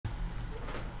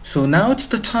So now it's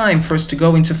the time for us to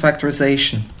go into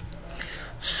factorization.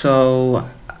 So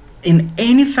in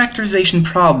any factorization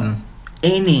problem,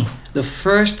 the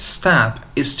first step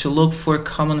is to look for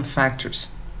common factors.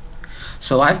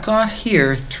 So I've got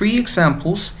here 3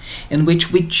 examples in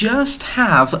which we just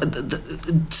have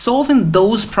solving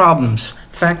those problems,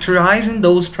 factorizing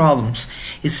those problems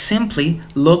is simply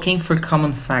looking for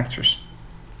common factors.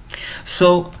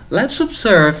 So let's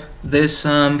observe this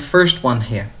first one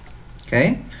here.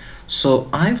 Okay, so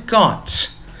I've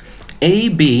got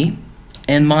AB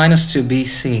and minus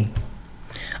 2BC.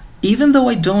 Even though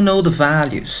I don't know the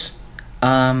values,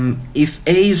 if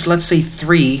A is, let's say,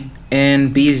 3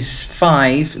 and B is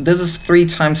 5, this is 3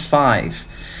 times 5.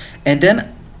 And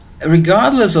then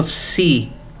regardless of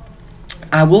C,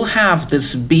 I will have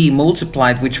this B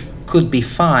multiplied, which could be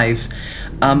 5,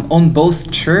 on both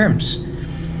terms.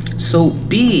 So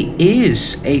B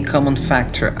is a common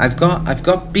factor. I've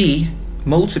got B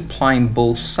multiplying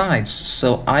both sides,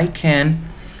 so I can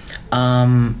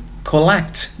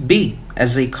collect B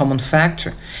as a common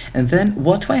factor. And then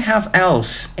what do I have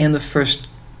else in the first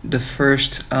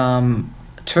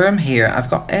term here?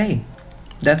 I've got A.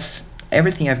 That's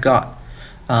everything I've got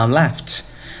left.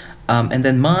 And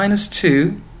then minus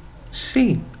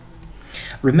 2C.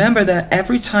 Remember that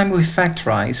every time we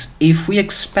factorize, if we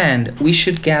expand, we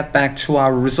should get back to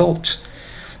our result.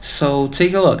 So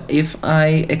take a look. If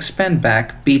I expand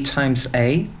back B times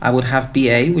A, I would have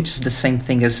BA, which is the same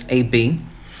thing as AB.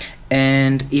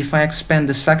 And if I expand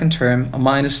the second term,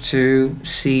 minus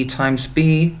 2C times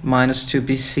B minus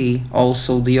 2BC,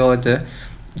 also the order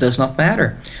does not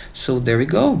matter. So there we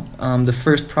go. The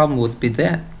first problem would be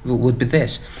this.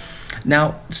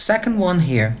 Now, second one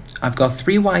here, I've got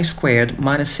 3y squared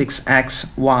minus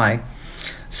 6xy.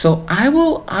 So I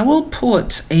will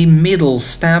put a middle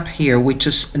step here, which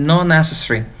is not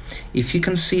necessary. If you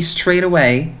can see straight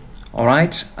away, all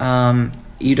right,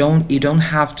 you don't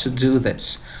have to do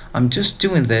this. I'm just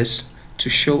doing this to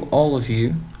show all of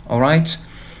you, all right,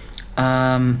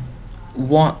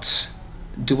 what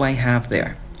do I have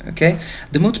there? Okay,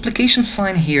 the multiplication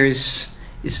sign here is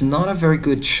not a very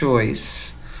good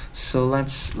choice. So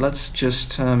let's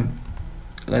just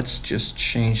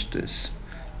change this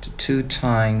to 2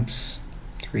 times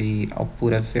 3. I'll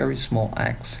put a very small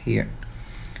x here.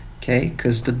 Okay,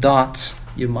 because the dot,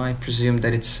 you might presume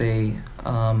that it's a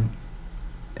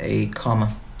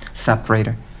comma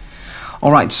separator.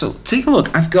 All right, so take a look.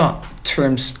 I've got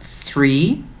terms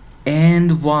 3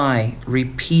 and y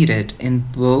repeated in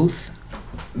both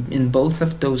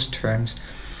of those terms.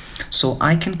 So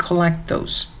I can collect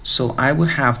those. So I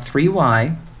would have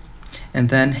 3y, and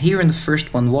then here in the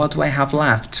first one, what do I have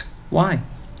left? Y.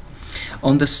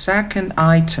 On the second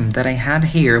item that I had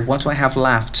here, what do I have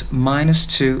left? Minus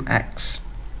 2x.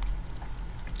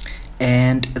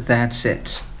 And that's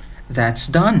it. That's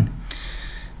done.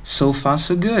 So far,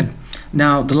 so good.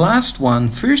 Now, the last one,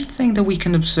 first thing that we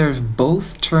can observe,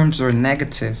 both terms are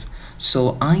negative.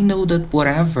 So I know that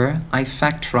whatever I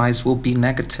factorize will be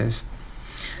negative.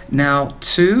 Now,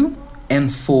 2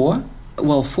 and 4,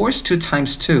 well, 4 is 2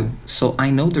 times 2, so I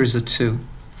know there's a 2.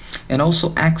 And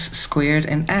also x squared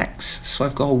and x, so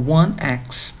I've got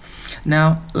 1x.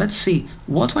 Now, let's see,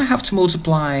 what do I have to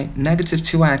multiply negative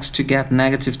 2x to get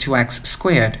negative 2x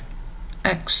squared?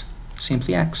 X,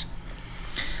 simply x.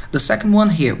 The second one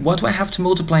here, what do I have to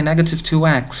multiply negative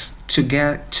 2x to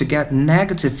get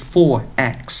negative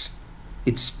 4x?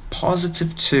 It's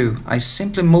positive 2. I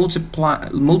simply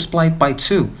multiply it by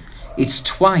 2. It's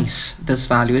twice this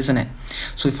value, isn't it?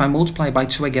 So if I multiply by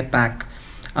 2, I get back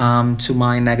to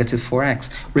my negative 4x.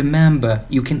 Remember,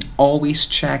 you can always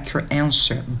check your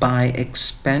answer by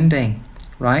expanding,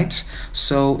 right?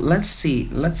 So let's see.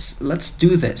 Let's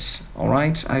do this. All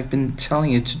right. I've been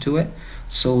telling you to do it,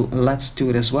 so let's do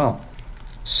it as well.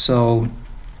 So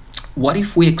what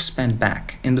if we expand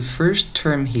back? In the first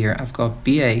term here, I've got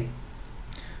BA.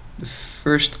 The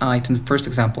first item, the first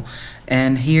example,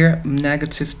 and here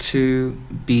negative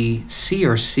 2BC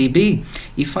or CB.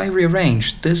 If I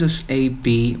rearrange, this is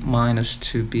AB minus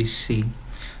 2BC.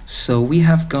 So we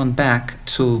have gone back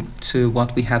to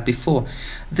what we had before.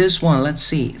 This one, let's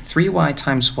see, 3y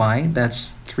times y,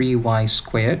 that's 3y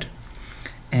squared,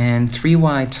 and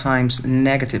 3y times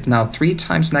negative. Now 3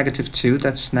 times negative 2,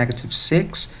 that's negative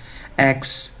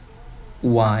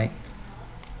 6xy.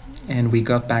 And we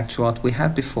got back to what we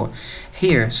had before.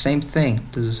 Here, same thing.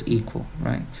 This is equal,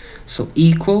 right? So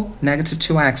equal negative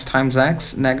 2x times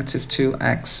x, negative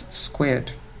 2x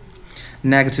squared.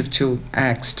 Negative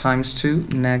 2x times 2,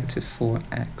 negative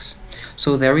 4x.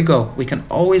 So there we go. We can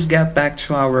always get back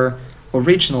to our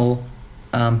original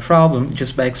problem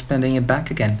just by expanding it back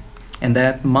again. And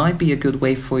that might be a good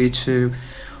way for you to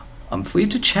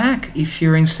check if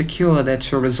you're insecure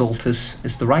that your result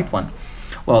is the right one.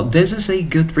 Well, this is a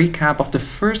good recap of the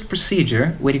first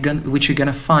procedure which you're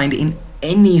gonna find in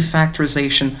any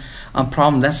factorization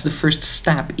problem. That's the first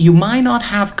step. You might not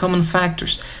have common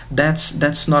factors.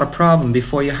 That's not a problem.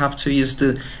 Before, you have to use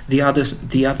the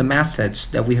other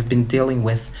methods that we have been dealing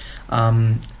with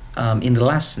in the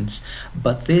lessons.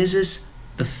 But this is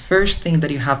the first thing that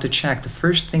you have to check. The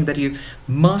first thing that you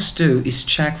must do is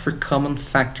check for common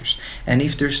factors. And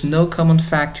if there's no common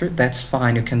factor, that's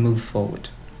fine. You can move forward.